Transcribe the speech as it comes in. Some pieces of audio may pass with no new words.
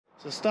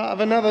It's the start of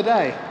another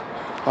day.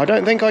 I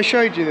don't think I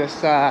showed you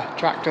this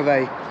tractor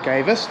they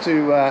gave us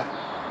to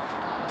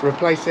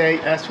replace the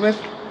 8S with.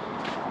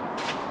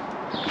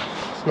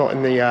 It's not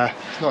in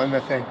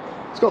the thing.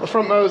 It's got the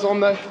front motors on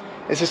though.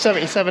 It's a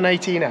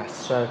 7718S,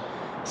 so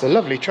it's a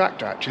lovely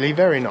tractor actually,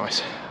 very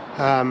nice.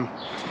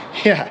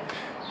 Yeah,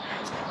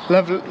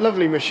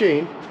 lovely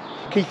machine.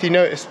 Keithy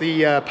noticed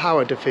the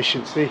power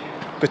deficiency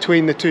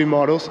between the two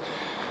models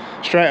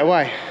straight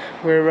away.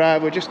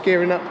 We're just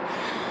gearing up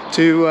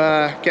to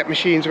get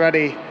machines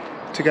ready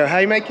to go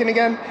haymaking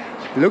again.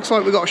 It looks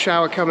like we've got a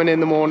shower coming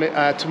in the morning,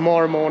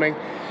 tomorrow morning,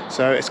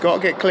 so it's got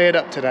to get cleared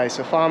up today.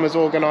 So farmers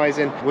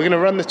organising. We're going to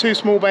run the two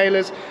small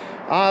balers,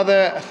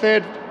 either a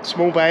third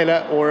small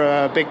baler or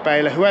a big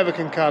baler, whoever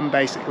can come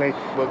basically.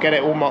 We'll get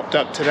it all mopped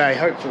up today,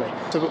 hopefully.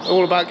 So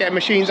all about getting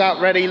machines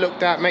out ready,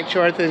 looked at, make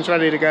sure everything's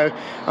ready to go.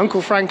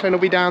 Uncle Franklin will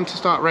be down to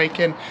start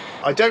raking.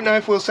 I don't know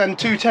if we'll send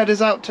two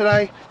tedders out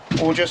today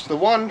or just the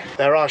one.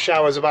 There are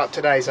showers about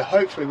today, so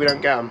hopefully we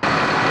don't get them.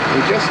 We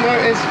just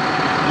noticed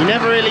you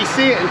never really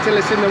see it until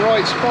it's in the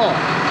right spot.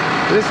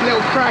 This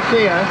little crack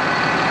here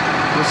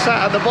was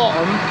sat at the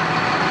bottom,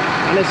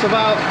 and it's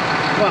about,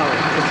 well,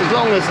 it's as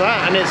long as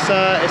that, and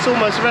it's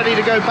almost ready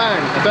to go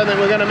bang. I don't think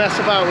we're going to mess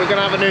about. We're going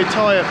to have a new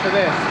tyre for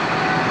this,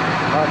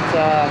 but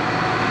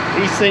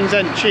these things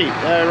ain't cheap.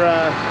 They're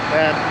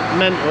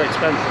mental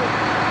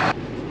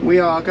expensive. We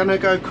are going to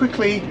go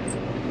quickly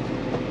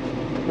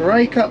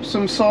rake up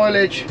some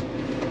silage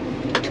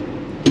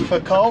for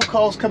Cole.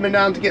 Cole's coming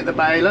down to get the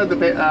baler,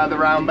 the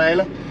round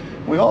baler.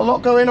 We've got a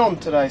lot going on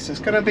today, so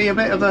it's going to be a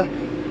bit of a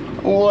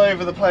all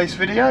over the place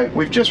video.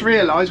 We've just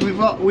realised we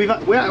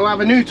had to have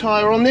a new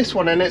tyre on this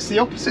one, and it's the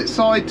opposite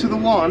side to the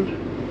one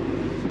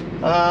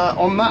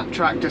on that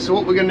tractor. So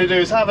what we're going to do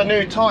is have a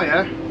new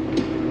tyre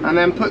and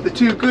then put the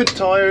two good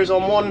tyres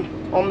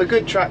on the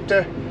good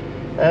tractor,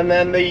 and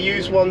then the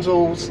used ones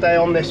will stay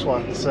on this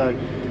one. So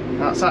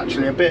that's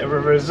actually a bit of a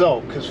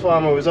result, because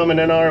farmer was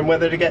umming and ahhing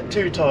whether to get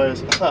two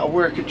tyres. That'll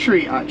work a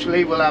treat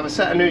actually. We'll have a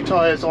set of new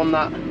tyres on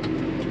that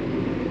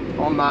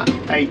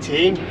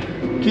 18.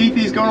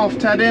 Keithy's gone off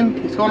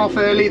tedding. He's gone off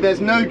early.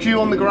 There's no dew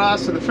on the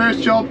grass, so the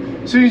first job,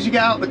 as soon as you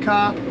get out of the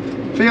car,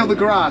 feel the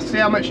grass, see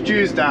how much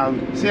dew's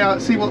down,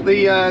 see what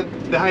the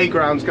hay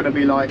ground's going to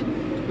be like.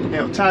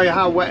 It'll tell you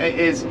how wet it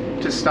is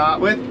to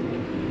start with.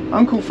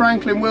 Uncle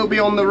Franklin will be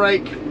on the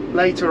rake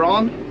later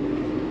on,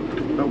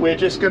 but we're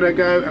just going to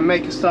go and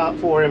make a start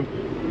for him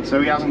so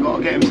he hasn't got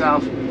to get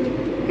himself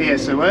here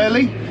so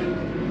early.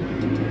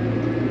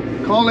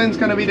 Colin's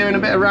going to be doing a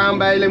bit of round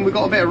baling. We've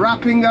got a bit of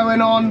wrapping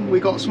going on.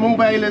 We've got small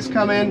balers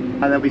coming,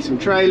 and there'll be some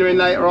trailering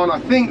later on. I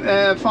think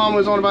the farmer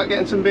was on about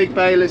getting some big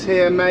balers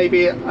here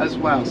maybe as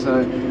well.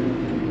 So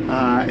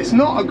it's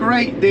not a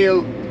great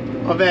deal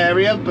of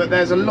area, but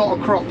there's a lot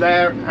of crop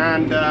there,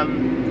 and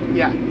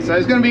yeah, so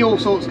there's going to be all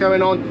sorts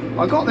going on.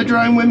 I got the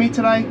drone with me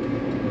today.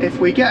 If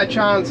we get a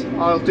chance,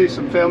 I'll do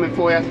some filming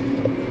for you.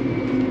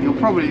 You're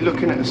probably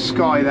looking at the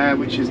sky there,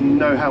 which is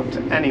no help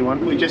to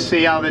anyone. We just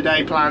see how the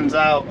day plans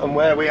out and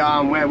where we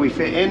are and where we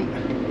fit in.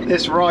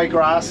 This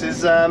ryegrass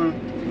is,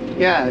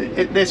 yeah,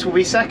 this will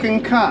be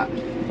second cut,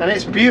 and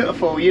it's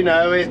beautiful. You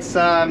know, it's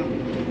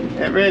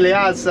it really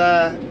has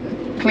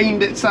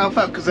cleaned itself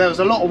up, because there was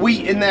a lot of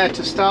wheat in there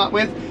to start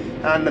with,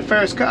 and the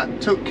first cut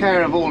took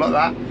care of all of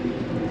that,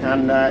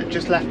 and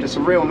just left us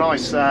a real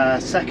nice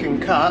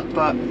second cut.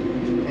 But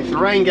if the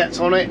rain gets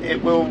on it,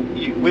 it will.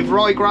 With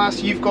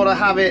ryegrass, you've got to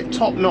have it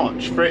top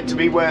notch for it to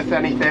be worth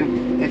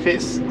anything. If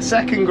it's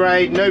second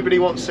grade, nobody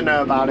wants to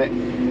know about it.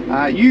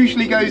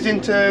 Usually goes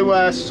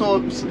into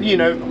sort of, you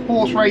know,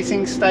 horse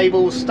racing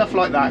stables, stuff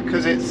like that,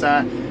 because it's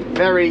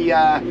very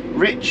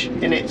rich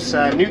in its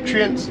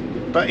nutrients.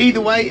 But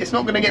either way, it's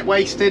not going to get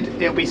wasted.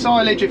 It'll be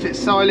silage if it's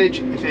silage.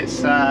 If it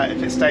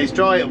stays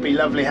dry, it'll be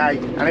lovely hay,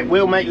 and it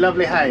will make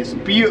lovely hay. It's a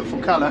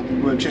beautiful colour.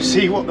 We'll just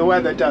see what the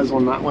weather does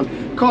on that one.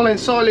 Colin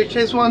silage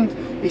his one.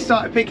 He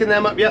started picking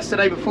them up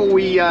yesterday before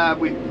we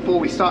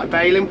started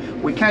baling.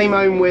 We came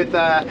home with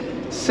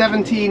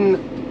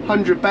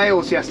 1,700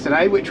 bales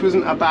yesterday, which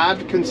wasn't a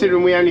bad,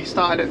 considering we only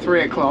started at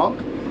 3 o'clock.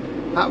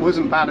 That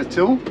wasn't bad at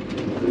all.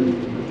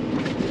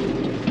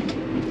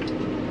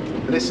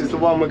 This is the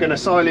one we're going to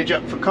silage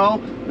up for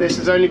Cole. This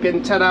has only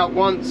been tedded out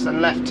once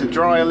and left to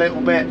dry a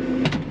little bit.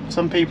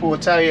 Some people will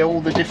tell you all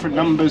the different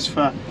numbers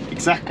for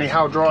exactly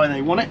how dry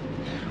they want it.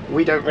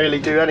 We don't really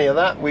do any of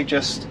that. We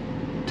just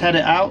ted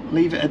it out,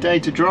 leave it a day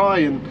to dry,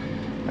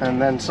 and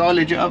then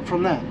silage it up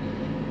from there.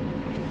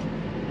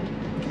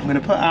 I'm going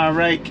to put our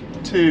rake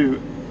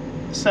to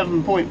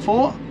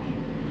 7.4.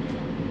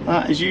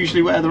 That is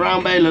usually where the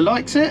round baler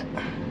likes it.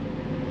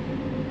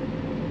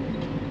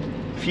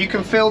 If you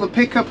can feel the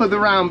pickup of the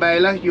round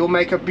baler, you'll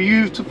make a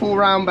beautiful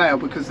round bale,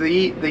 because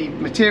the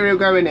material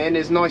going in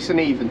is nice and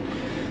even.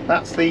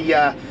 That's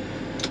the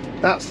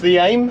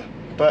aim,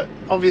 but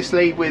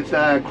obviously with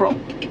crop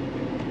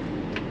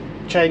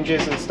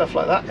changes and stuff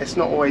like that, it's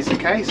not always the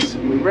case.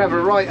 We rev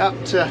her right up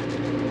to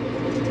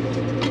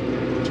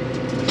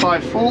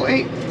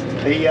 540.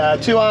 The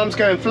two arms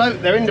go in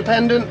float. They're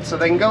independent, so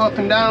they can go up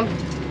and down,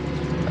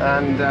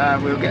 and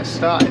we'll get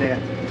started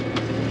here.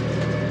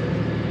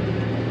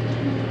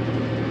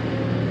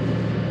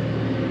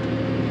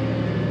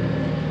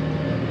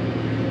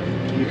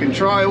 can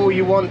try all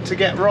you want to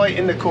get right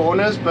in the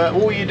corners, but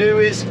all you do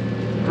is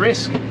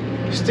risk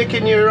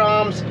sticking your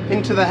arms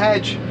into the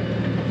hedge,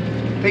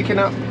 picking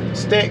up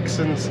sticks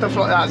and stuff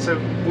like that. So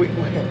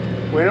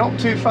we're not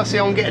too fussy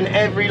on getting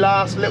every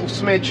last little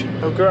smidge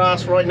of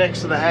grass right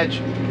next to the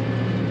hedge.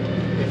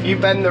 If you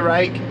bend the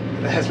rake,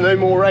 there's no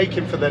more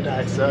raking for the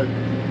day. So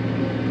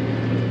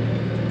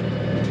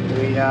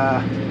we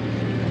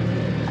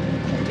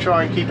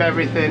try and keep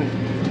everything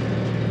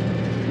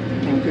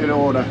in good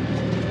order.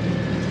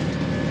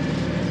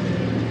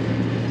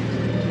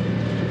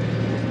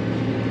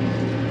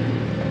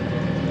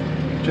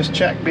 Just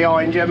check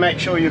behind you, make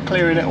sure you're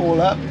clearing it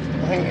all up.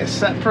 I think it's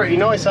set pretty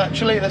nice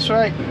actually, this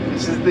rake.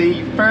 This is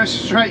the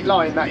first straight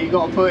line that you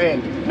got to put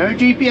in. No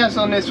GPS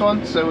on this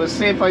one, so we'll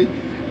see if I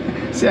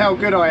see how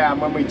good I am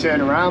when we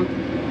turn around.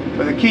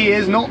 But the key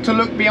is not to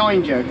look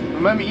behind you. The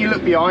moment you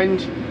look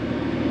behind,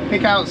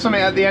 pick out something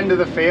at the end of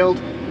the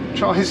field,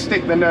 try and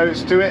stick the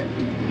nose to it.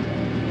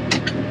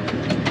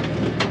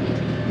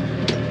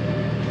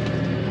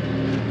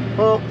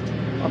 Oh,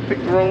 I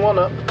picked the wrong one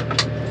up.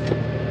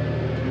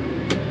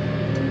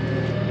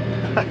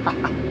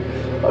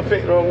 I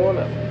picked the wrong one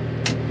up.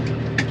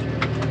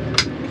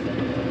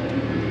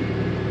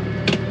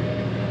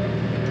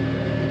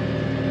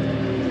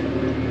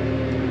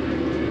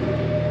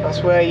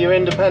 That's where your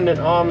independent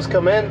arms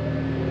come in.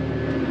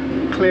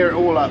 Clear it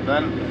all up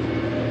then.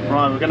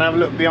 Right, we're going to have a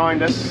look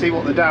behind us, see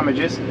what the damage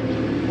is.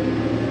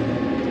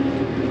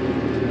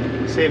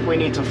 See if we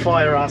need to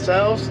fire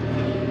ourselves.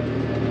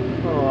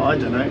 Oh, I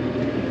don't know.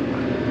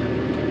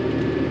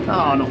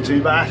 Oh, not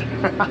too bad.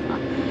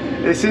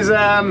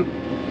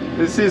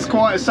 This is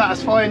quite a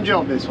satisfying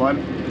job, this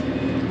one.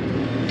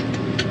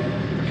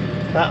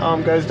 That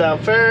arm goes down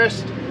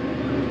first.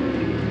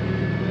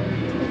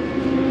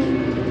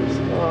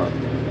 So,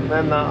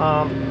 then that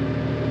arm.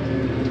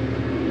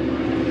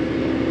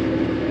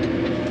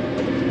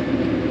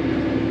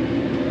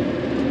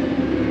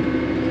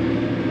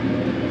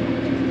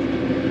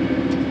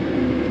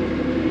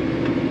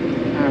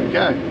 There we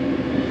go.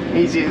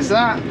 Easy as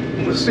that.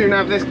 We'll soon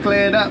have this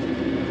cleared up.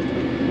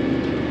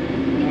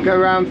 Go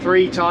round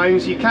 3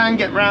 times. You can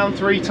get round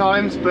 3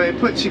 times, but it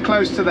puts you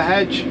close to the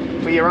hedge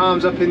with your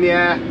arms up in the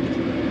air.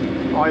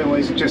 I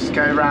always just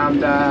go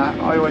round.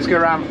 I always go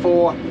round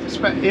 4.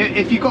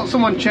 If you've got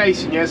someone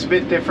chasing you, it's a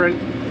bit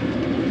different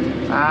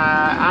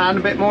and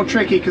a bit more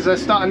tricky because they're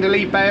starting to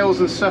leave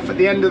bales and stuff at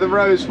the end of the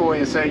rows for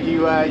you. So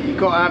you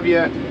got to have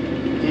your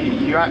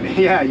you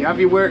have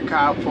your work cut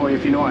out for you,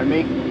 if you know what I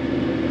mean.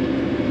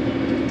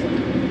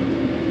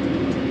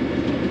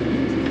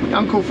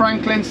 Uncle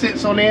Franklin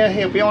sits on here.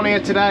 He'll be on here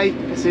today.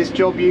 It's his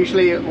job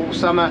usually all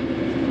summer.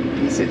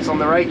 He sits on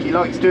the rake. He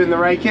likes doing the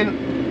raking,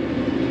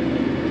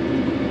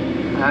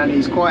 and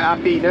he's quite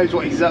happy. He knows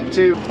what he's up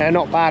to. They're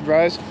not bad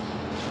rows.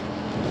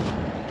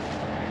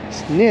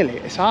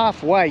 It's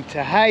halfway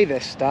to hay,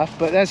 this stuff,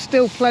 but there's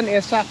still plenty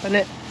of sap in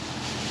it.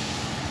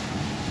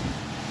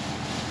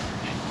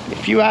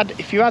 If you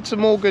had some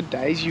more good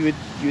days, you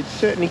would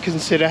certainly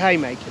consider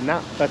haymaking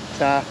that. But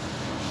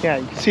yeah,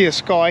 you can see the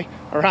sky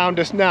around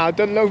us now. It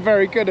doesn't look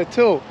very good at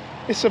all.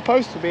 It's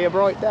supposed to be a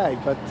bright day,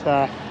 but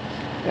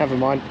never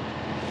mind.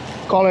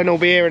 Colin will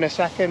be here in a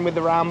second with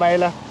the round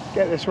baler.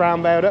 Get this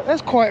round baled up.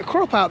 There's quite a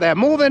crop out there,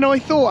 more than I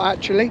thought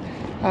actually.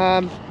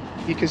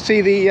 You can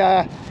see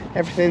the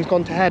everything's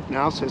gone to head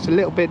now, so it's a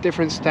little bit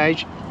different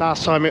stage.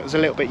 Last time it was a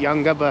little bit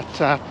younger,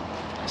 but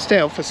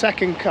still, for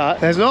second cut,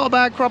 there's not a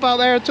bad crop out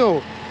there at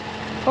all.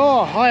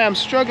 Oh, I am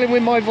struggling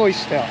with my voice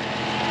still.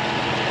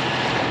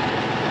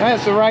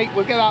 There's the rake.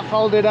 We'll get that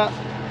folded up.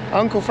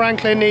 Uncle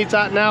Franklin needs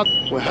that now.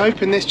 We're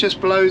hoping this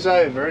just blows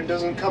over and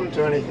doesn't come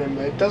to anything,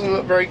 but it doesn't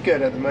look very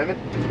good at the moment.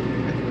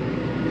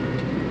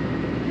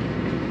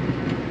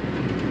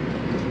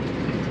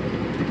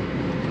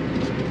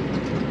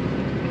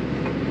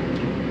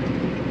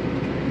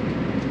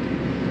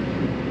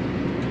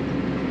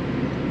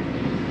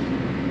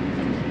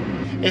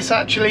 It's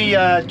actually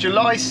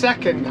July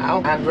 2nd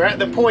now, and we're at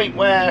the point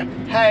where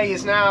hay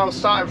is now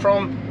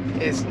starting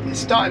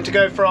to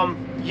go from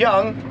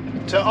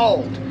young to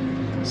old.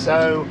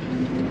 So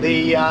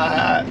the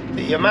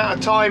amount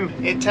of time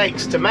it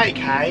takes to make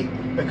hay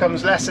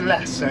becomes less and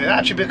less. So it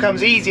actually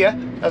becomes easier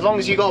as long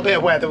as you've got a bit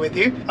of weather with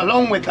you.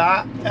 Along with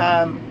that,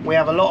 we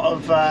have a lot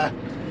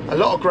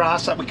of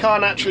grass that we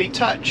can't actually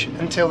touch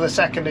until the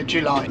 2nd of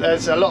July.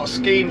 There's a lot of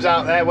schemes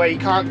out there where you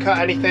can't cut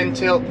anything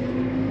till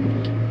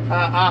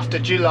after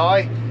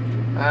July,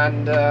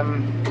 and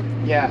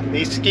yeah,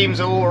 these schemes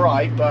are all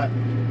right, but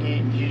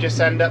you just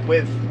end up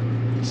with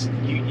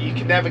you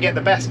can never get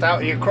the best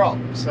out of your crop.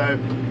 So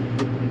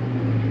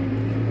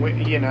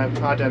you know,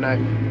 I don't know,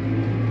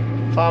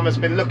 farmers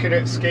been looking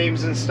at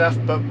schemes and stuff,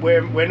 but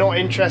we're not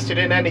interested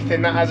in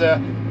anything that has a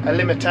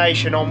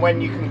limitation on when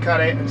you can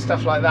cut it and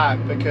stuff like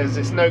that, because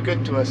it's no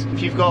good to us.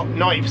 If you've got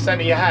 90%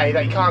 of your hay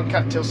that you can't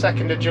cut till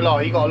 2nd of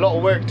July, you've got a lot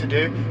of work to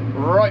do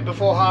right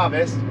before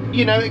harvest.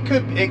 You know, it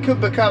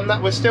could become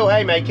that we're still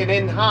haymaking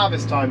in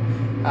harvest time.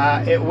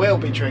 It will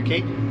be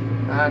tricky,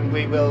 and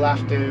we will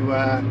have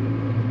to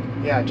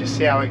yeah, just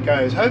see how it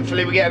goes.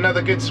 Hopefully we get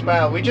another good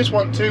spell. We just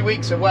want 2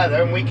 weeks of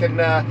weather and we can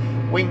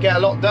get a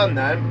lot done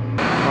then.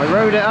 I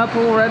rode it up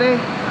already.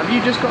 Have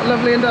you just got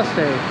lovely and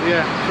dusty?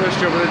 Yeah, first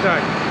job of the day.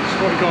 That's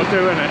what you got to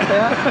do, isn't it?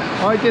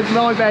 Yeah. I did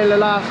my baler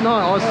last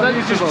night. I was sensible.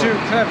 You're just too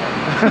clever.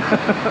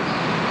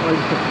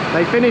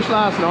 They finished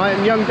last night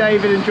and young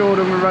David and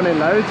Jordan were running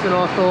loads, and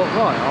I thought,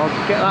 right, I'll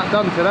get that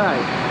done today.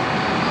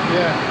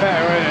 Yeah,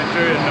 better, isn't it?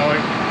 Do it at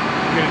night.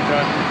 Get it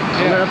done.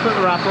 I'm going to put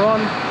the wrapper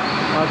on.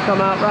 I'll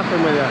come out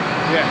wrapping with you.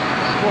 Yeah.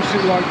 What's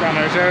it like down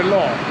there? Is there a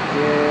lot?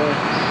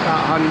 Yeah,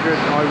 about 100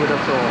 I would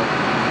have thought.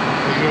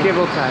 Give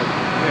or take.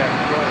 Yeah,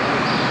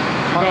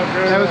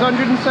 right. There was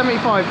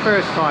 175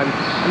 first time,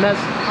 and there's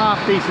half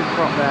decent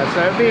crop there,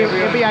 so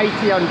it'll be 80,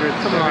 100,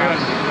 something like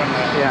that.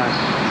 Yeah.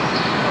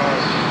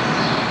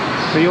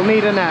 Right. So you'll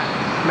need a net,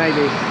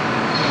 maybe.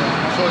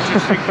 Yeah, that's what I was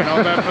just thinking.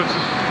 I better put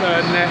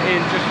some net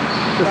in just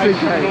in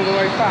case. All the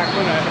way back,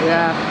 wouldn't it?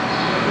 Yeah.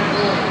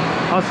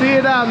 I'll see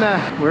you down there.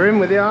 We're in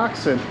with the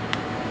oxen.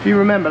 If you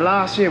remember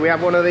last year we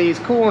had one of these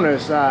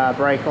corners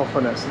break off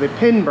on us, the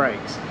pin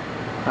breaks.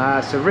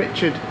 So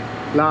Richard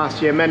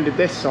last year mended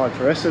this side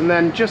for us, and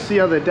then just the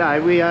other day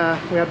we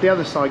had the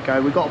other side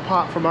go. We got a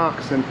part from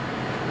Arxon.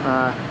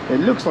 It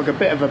looks like a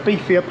bit of a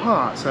beefier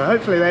part, so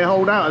hopefully they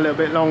hold out a little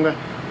bit longer.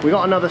 We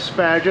got another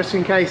spare just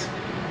in case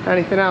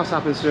anything else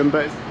happens to them,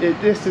 but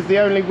this is the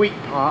only weak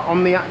part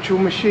on the actual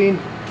machine.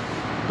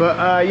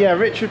 But yeah,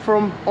 Richard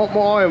from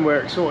Otmore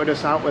Ironworks sorted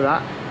us out with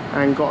that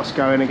and got us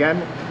going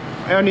again.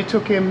 It only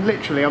took him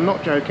literally, I'm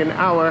not joking, an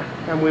hour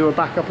and we were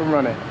back up and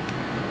running.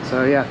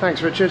 So yeah,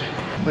 thanks Richard.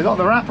 We got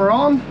the wrapper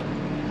on.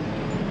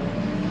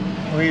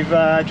 We've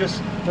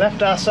just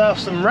left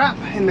ourselves some wrap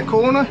in the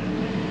corner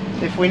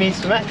if we need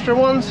some extra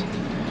ones.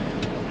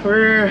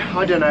 We're,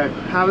 I don't know,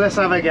 let's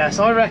have a guess.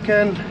 I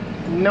reckon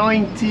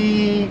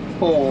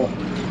 94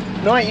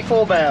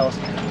 bales.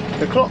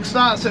 The clock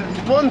starts at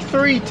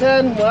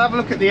 1:03:10. We'll have a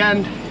look at the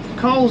end.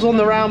 Cole's on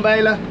the round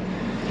baler.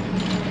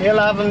 He'll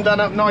have them done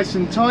up nice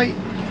and tight.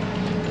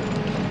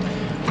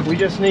 We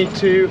just need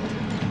to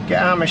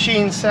get our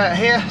machine set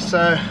here,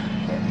 so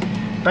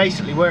it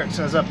basically works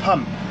as a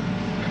pump.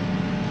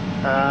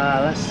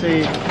 Let's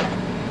see.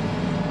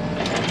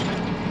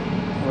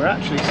 We're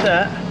actually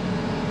set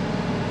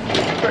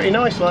pretty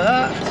nice like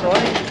that, so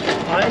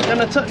I ain't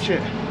gonna touch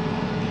it.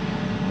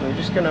 We're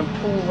just gonna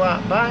pull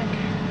that back.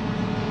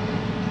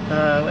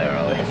 Where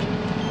are we?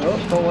 Oh,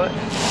 it's not right.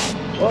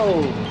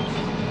 Whoa!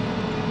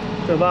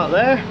 To about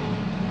there.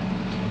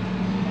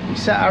 We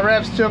set our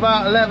revs to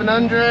about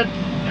 1100.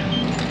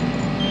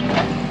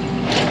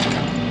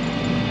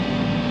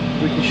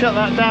 We can shut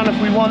that down if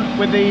we want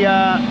with the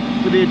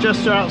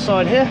adjuster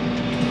outside here.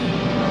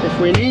 If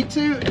we need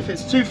to, if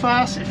it's too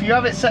fast, if you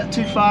have it set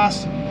too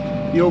fast,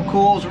 you'll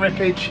cause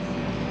rippage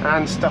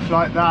and stuff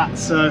like that.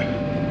 So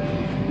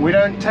we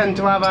don't tend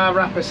to have our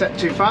wrapper set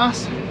too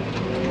fast.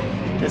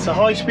 It's a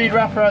high-speed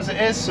wrapper as it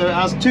is, so it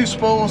has 2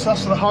 spools.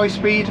 That's what the high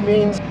speed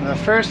means. The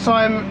first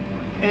time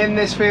in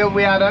this field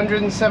we had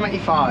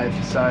 175,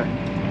 so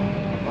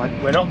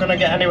we're not going to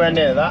get anywhere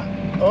near that.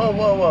 Oh,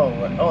 whoa, whoa.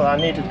 Oh, I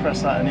needed to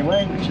press that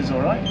anyway, which is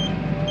all right.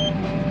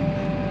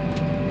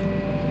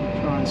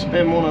 Try and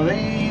spin one of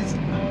these.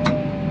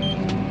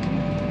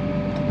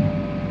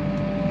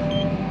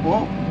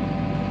 Whoa.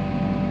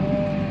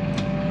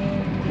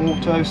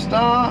 Auto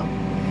start.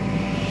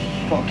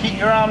 Got to keep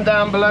your arm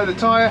down below the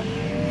tyre.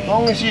 As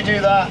long as you do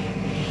that,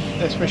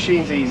 this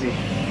machine's easy.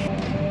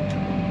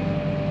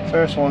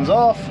 First one's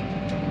off.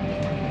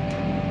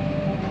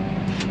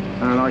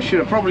 And I should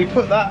have probably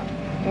put that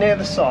near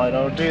the side.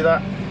 I'll do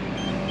that.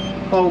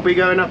 I'll be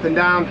going up and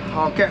down.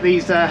 I'll get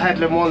these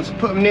headland ones,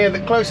 put them near the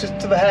closest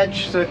to the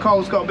hedge so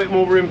Cole's got a bit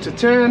more room to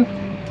turn.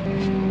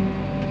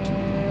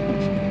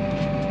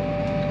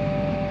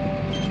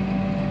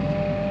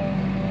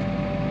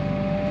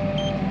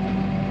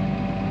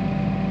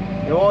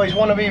 You always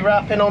want to be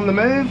wrapping on the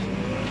move.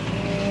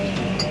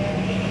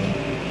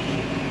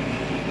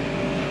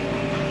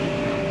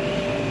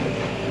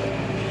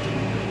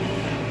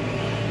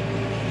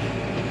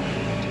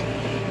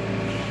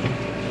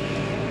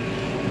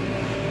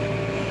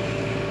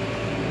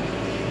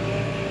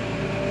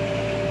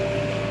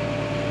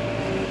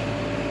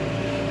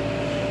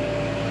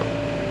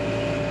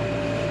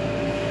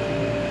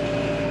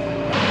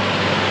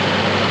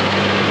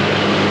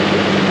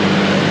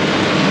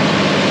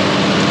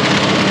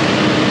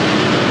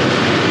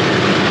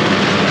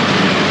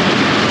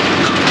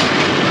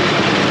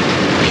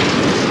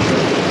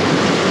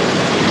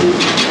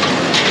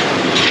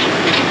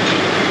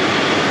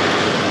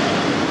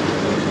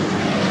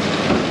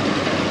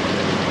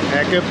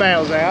 Good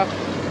bales they are.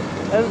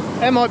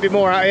 There might be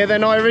more out here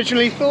than I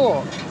originally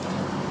thought.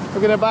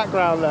 Look at the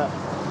background there.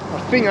 I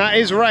think that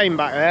is rain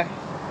back there.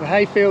 The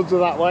hay fields are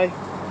that way,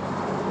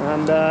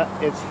 and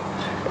it's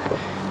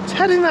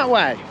heading that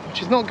way,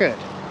 which is not good.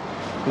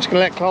 I'm just gonna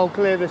let Cole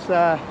clear this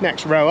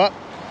next row up.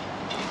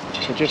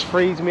 It just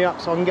frees me up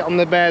so I can get on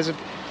the bales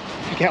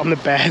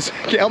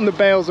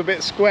a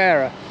bit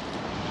squarer.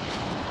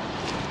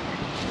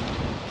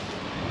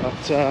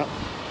 But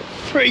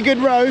pretty good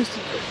rows.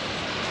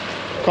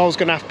 Cole's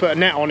gonna have to put a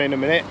net on in a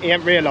minute. He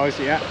hasn't realised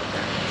it yet.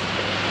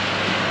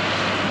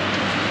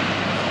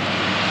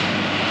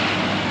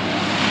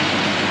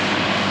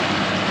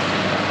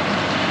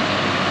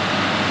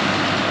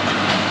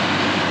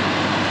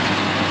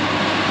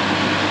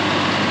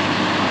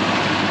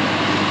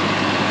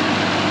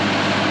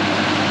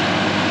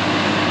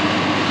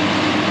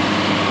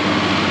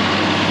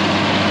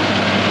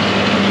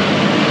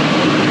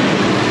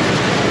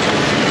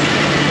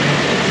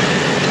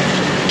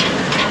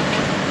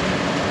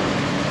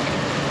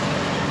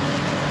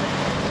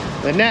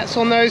 The nets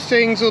on those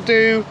things will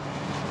do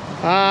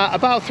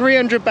about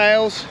 300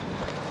 bales,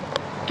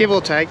 give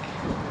or take.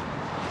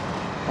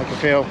 I can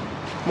feel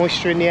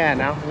moisture in the air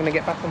now. I'm going to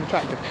get back on the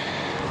tractor.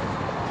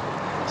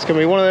 It's going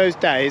to be one of those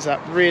days that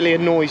really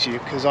annoys you,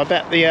 because I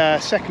bet the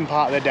second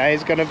part of the day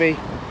is going to be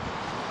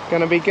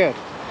good.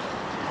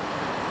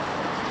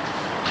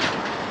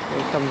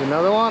 Here comes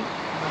another one.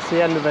 That's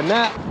the end of the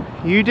net.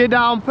 You did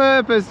that on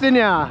purpose, didn't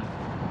you?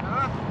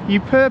 You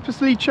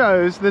purposely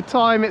chose the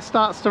time it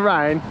starts to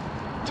rain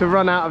to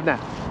run out of net.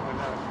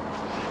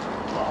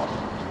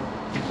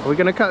 Are we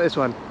going to cut this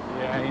one?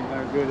 Yeah, ain't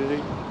no good, is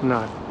he?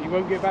 No. He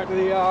won't get back to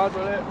the yard,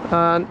 will it?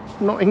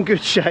 Not in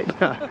good shape,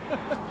 no.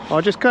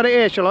 I'll just cut it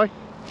here, shall I?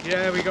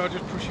 Yeah, we got to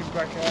just push him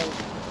back out.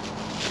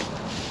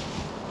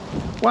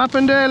 What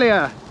happened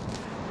earlier?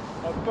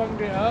 I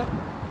bunged it up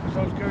because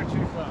I was going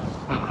too fast.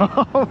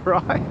 Oh,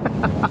 right.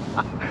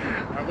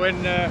 And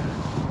when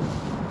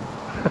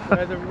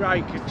where the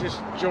rake had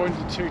just joined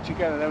the two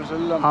together, there was a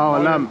lump. Oh, a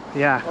lump,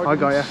 yeah, I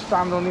got you.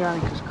 Stand on the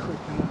anchors quick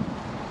enough.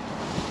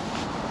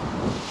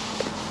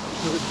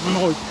 So it's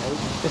my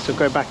fault. This will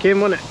go back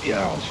in, won't it?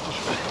 Yeah, I was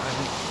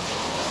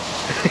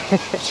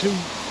just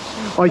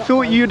I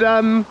thought you'd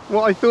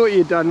what I thought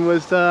you'd done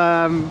was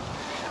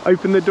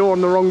open the door on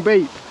the wrong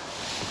beep.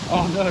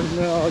 Oh no,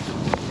 no.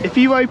 If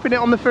you open it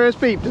on the first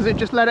beep, does it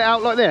just let it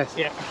out like this?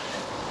 Yeah.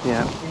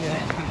 Yeah.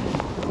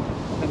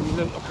 Yeah. And you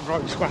look like a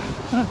right swat.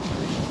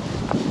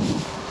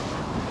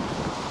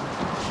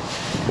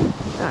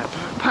 That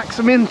packs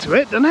them into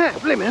it, doesn't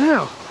it? Blimey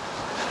hell.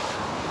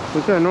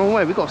 We're going the wrong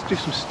way, we've got to do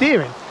some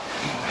steering.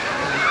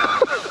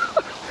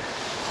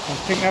 I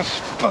think that's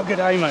buggered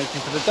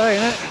haymaking for the day,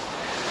 isn't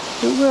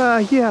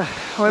it? Yeah,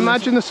 I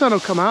imagine the sun will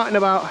come out in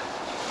about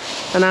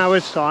an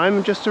hour's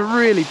time just to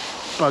really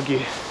bug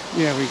you.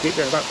 Yeah, we get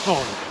there about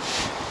 5.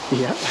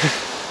 Yeah.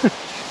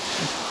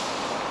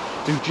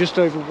 Do just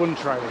over 1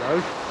 trailer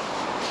load.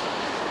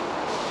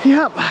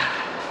 Yep.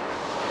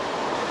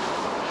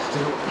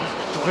 Still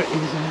quite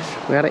easy.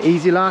 We had it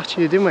easy last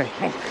year, didn't we?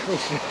 Of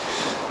course.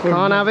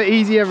 Can't have it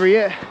easy every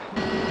year.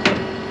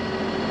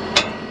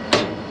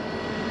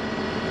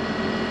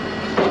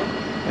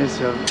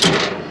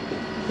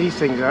 These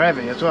things are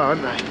heavy as well,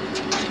 aren't they?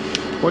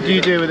 What do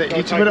you do with it?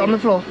 You put it on the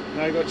floor?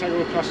 No, you've got to take all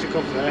the plastic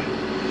off there.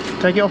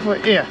 Take it off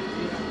of here?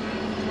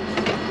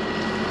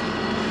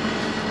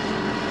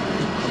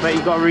 I bet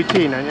you've got a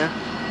routine, haven't you?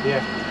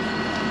 Yeah.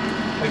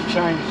 They've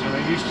changed and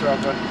they used to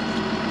have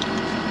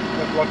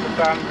like a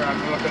band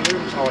ground and like a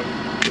loom tie.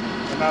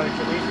 And now they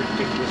put these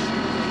ridiculous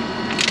things on.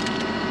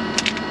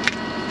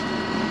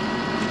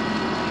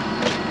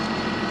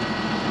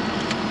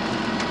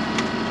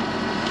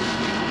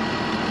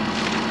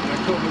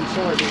 Put them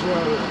inside as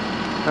well.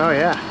 Oh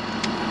yeah.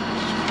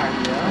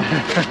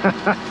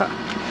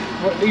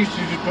 What they used to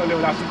just put a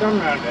little acid done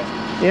around it.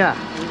 Yeah.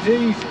 It was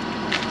easy.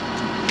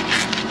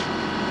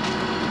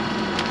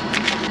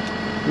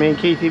 Me and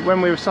Keithy,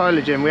 when we were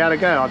silaging, we had a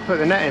go. I put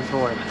the net in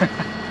for him.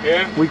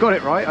 Yeah. We got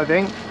it right, I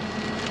think.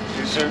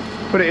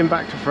 Put it in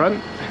back to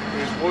front.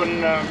 There's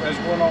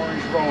one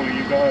orange roller.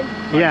 You got to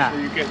make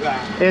sure you get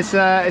that.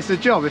 It's a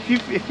job. If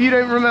you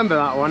don't remember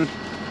that one.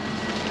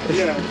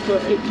 Yeah,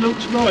 but it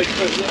looks right,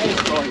 but it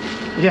ain't right.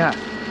 Yeah.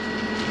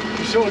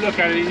 You sort of look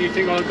at it and you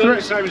think, oh, I've got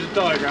the same as a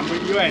diagram,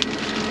 but you ain't.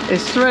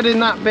 It's threading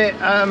that bit.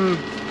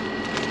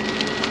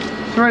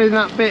 Threading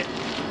that bit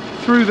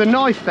through the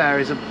knife. There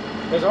is a.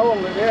 There's a hole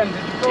at the end.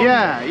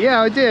 Yeah,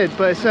 I did,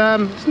 but it's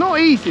not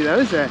easy though,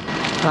 is it?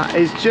 That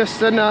is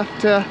just enough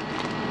to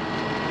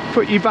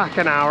put you back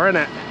an hour,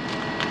 isn't it?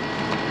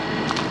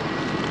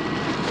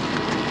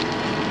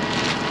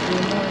 You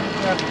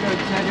have to go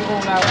take it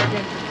all out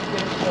again.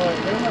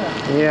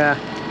 Yeah,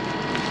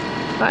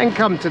 that ain't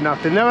come to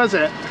nothing though, has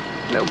it?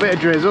 A little bit of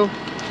drizzle.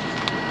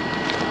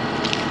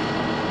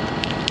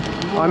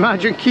 I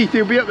imagine Keith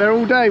will be up there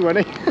all day, won't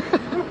he?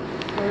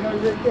 Going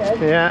over it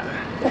again? Yeah.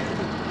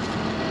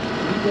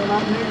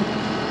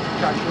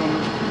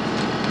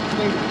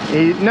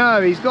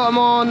 No, he's got them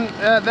on,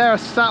 they're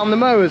sat on the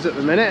mowers at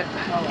the minute.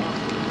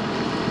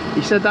 Oh.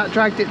 He said that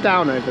dragged it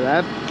down over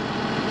there.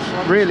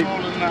 Really?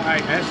 Smaller than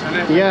that, isn't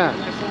it? Yeah.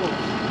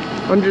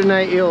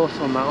 180 horse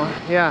on that one,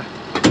 yeah.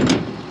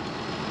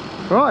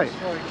 Right.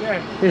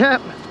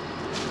 Yep.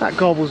 That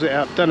gobbles it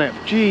up, doesn't it?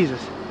 Jesus.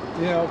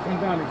 Yeah, I'll come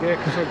down again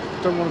because I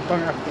don't want to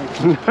bung up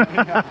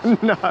again.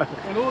 No.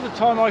 And all the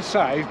time I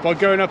saved by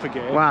going up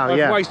again,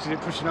 I've wasted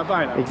it pushing that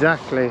bane out.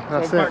 Exactly,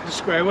 that's so back to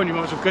square one, you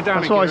might as well go down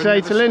that's again. what I say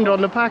to Linda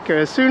on the packer,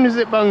 as soon as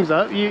it bungs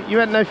up, you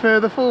went no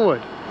further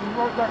forward.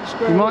 right back to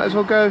square You might one. as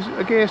well go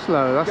a gear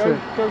slower, that's it.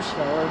 Go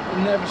slower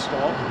and never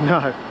stop.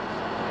 No.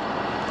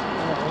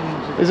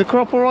 Is the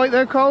crop alright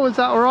there, Cole? Is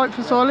that alright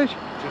for silage?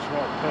 Just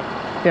right,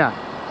 perfect. Yeah,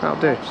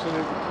 that'll do.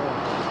 Absolutely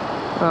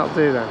perfect. That'll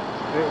do then.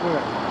 It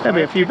will. There'll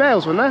be a few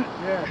bales, won't there?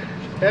 Yeah.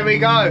 There we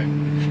go.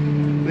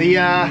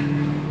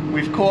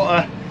 We've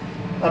caught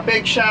a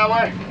big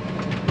shower.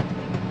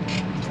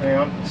 Hang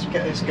on, let's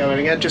get this going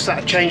again. Just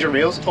that change of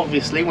reels,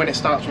 obviously, when it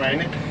starts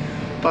raining.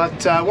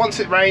 But once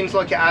it rains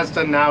like it has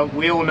done now,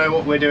 we all know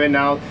what we're doing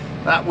now.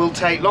 That will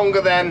take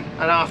longer than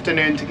an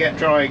afternoon to get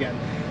dry again.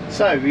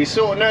 So we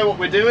sort of know what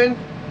we're doing.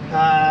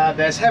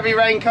 There's heavy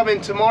rain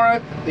coming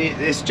tomorrow.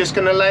 It's just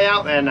going to lay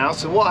out there now.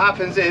 So what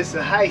happens is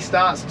the hay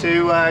starts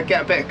to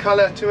get a bit of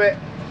colour to it.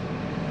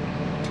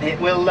 It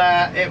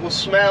will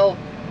smell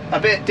a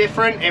bit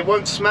different. It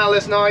won't smell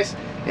as nice.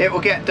 It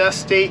will get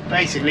dusty.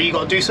 Basically, you've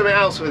got to do something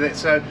else with it.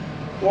 So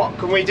what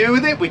can we do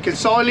with it? We can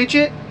silage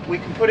it. We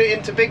can put it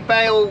into big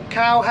bale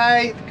cow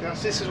hay,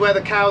 because this is where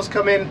the cows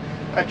come in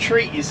a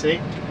treat, you see.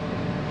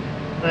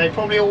 And they're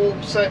probably all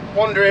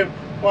wondering,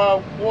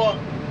 well,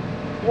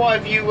 why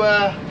have you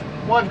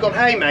gone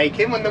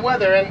haymaking when the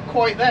weather ain't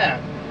quite there?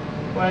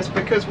 Well, it's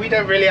because we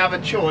don't really have a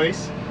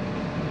choice.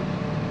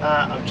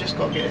 I've just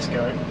got to get this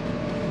going.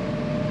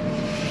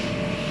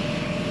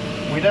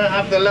 We don't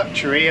have the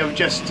luxury of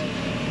just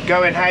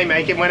going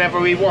haymaking whenever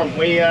we want.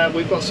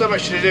 We've got so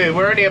much to do.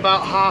 We're only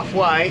about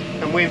halfway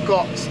and we've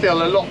got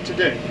still a lot to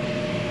do.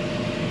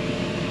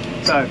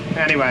 So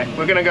anyway,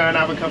 we're going to go and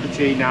have a cup of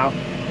tea now,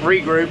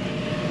 regroup.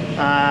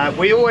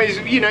 We always,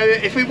 you know,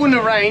 if it wouldn't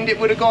have rained, it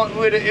would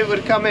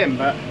have come in,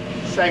 but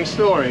same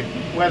story.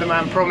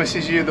 Weatherman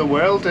promises you the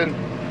world, and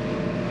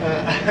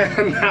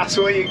that's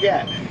what you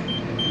get.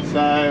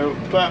 So,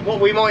 but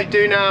what we might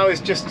do now is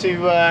just to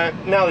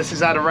now this has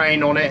had a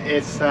rain on it,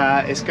 it's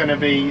going to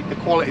be, the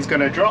quality's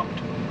going to drop.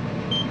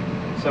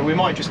 So we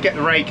might just get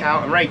the rake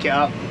out and rake it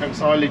up and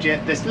silage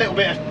it.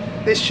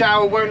 This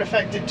shower won't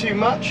affect it too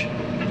much.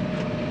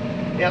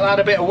 It'll add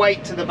a bit of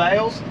weight to the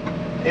bales.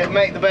 It'll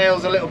make the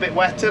bales a little bit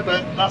wetter,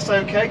 but that's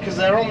okay because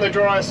they're on the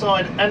drier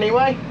side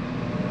anyway.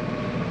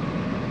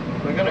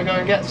 We're going to go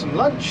and get some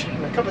lunch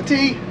and a cup of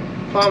tea.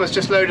 Farmer's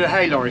just loaded a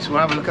hay lorry, so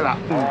we'll have a look at that.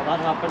 Oh,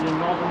 that happened in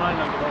Northern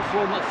Ireland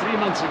about 3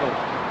 months ago.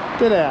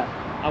 Did it?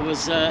 I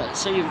was,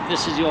 say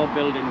this is your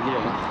building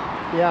here.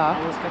 Yeah.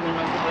 I was coming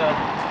out of a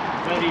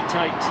very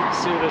tight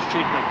sewage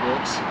treatment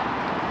works.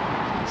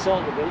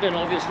 Saw the building,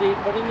 obviously,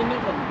 but in the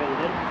middle of the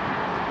building,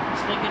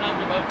 sticking out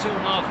about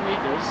 2.5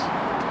 meters,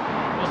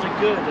 was a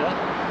girder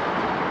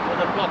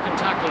with a block and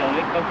tackle on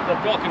it, but the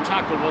block and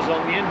tackle was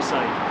on the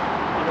inside.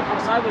 And of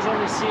course I was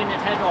only seeing it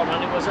head on,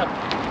 and it was up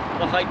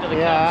the height of the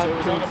cab, so it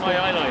was out of my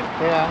eye line.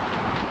 Yeah.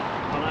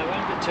 And I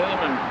went to turn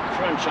and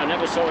crunch, I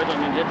never saw it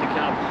and it hit the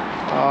cab.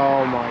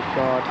 Oh my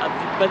God.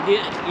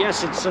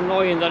 Yes, it's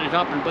annoying that it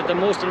happened, but the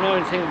most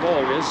annoying thing of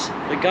all is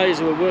the guys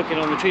who were working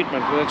on the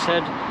treatment work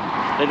said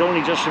they'd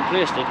only just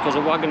replaced it because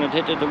a wagon had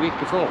hit it the week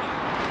before.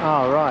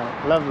 Oh right,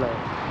 lovely.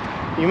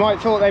 You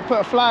might thought they put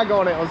a flag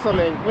on it or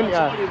something, wouldn't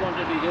That's you? all you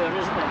wanted to hear,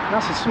 isn't it?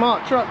 That's a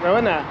smart truck though,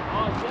 isn't it?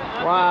 Oh,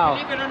 yeah, Wow.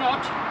 Believe it or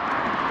not,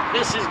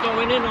 this is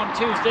going in on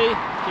Tuesday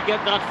to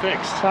get that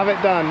fixed. Have it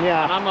done, And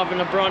yeah. I'm having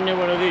a brand new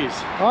one of these.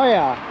 Oh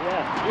yeah.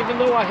 Yeah. Even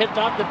though I hit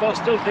that, the boss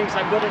still thinks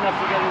I'm good enough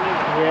to get a new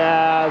one.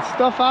 Yeah,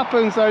 stuff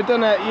happens though,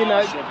 doesn't it? You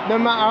know, shit no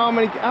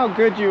matter how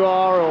good you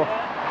are, or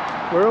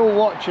we're all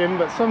watching,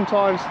 but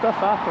sometimes stuff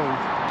happens.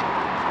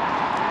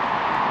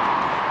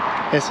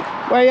 Yes.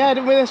 Where you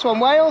heading with this one?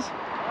 Wales?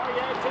 Oh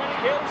yeah, Tony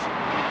Hills.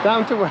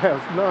 Down to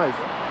Wales, nice.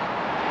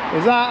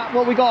 Is that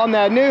what we got on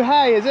there? New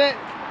hay, is it?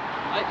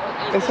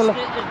 Is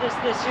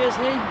this year's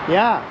hay?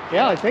 Yeah,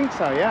 I think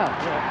so, yeah.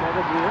 Yeah,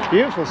 probably. Yeah.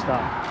 Beautiful stuff.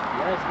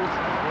 Yes, this is.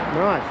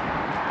 Nice.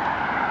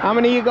 How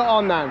many you got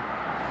on then? I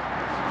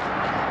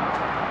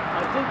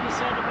think he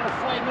said about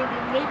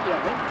 580, I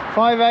think.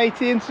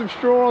 580 and some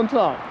straw on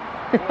top.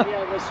 Oh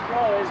yeah, the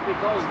straw is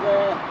because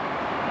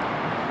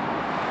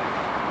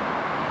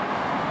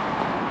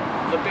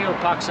the bale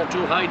packs are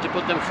too high to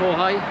put them 4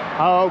 high.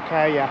 Oh,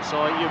 okay, yeah.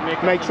 So you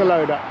Makes a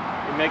load up.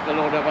 You make the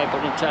load up by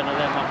putting 10 of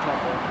them on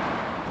top of it.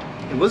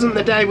 It wasn't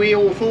the day we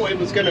all thought it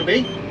was going to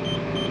be,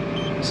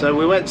 so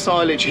we went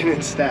silaging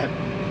instead.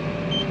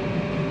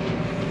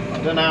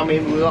 I don't know how many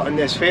we got in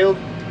this field.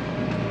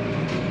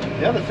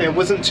 The other field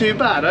wasn't too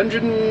bad,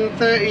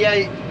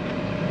 138.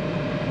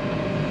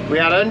 We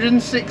had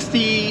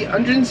 160,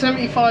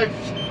 175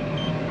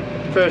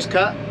 first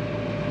cut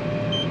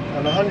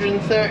and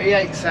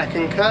 138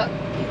 second cut.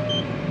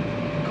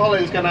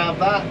 Colin's going to have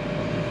that.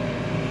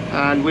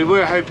 And we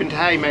were hoping to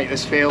haymake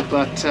this field,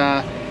 but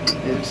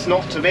it's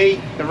not to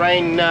be. The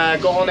rain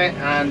got on it,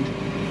 and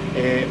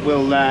it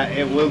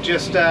will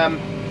just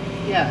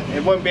yeah,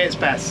 it won't be its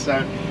best.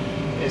 So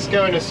it's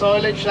going to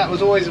silage. That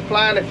was always a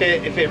plan. If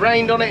it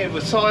rained on it, it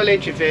was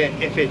silage. If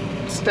it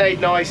stayed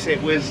nice,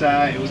 it was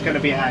going to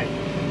be hay.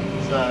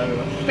 So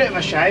a bit of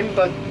a shame,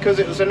 but because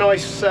it was a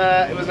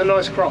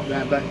nice crop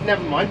there. But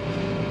never mind.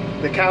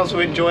 The cows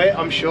will enjoy it,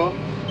 I'm sure.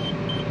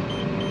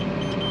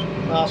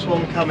 Last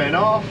one coming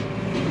off.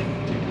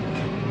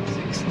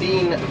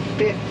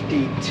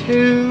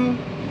 1552,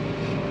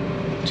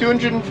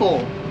 204.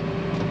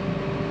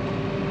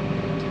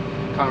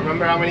 Can't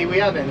remember how many we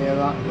had in here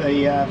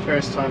the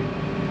first time.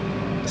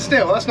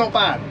 Still, that's not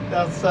bad.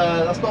 That's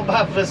not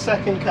bad for the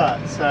second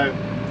cut. So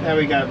there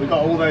we go. We've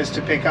got all those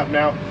to pick up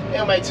now.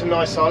 It'll make some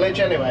nice silage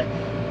anyway.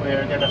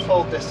 We're going to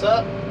fold this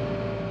up.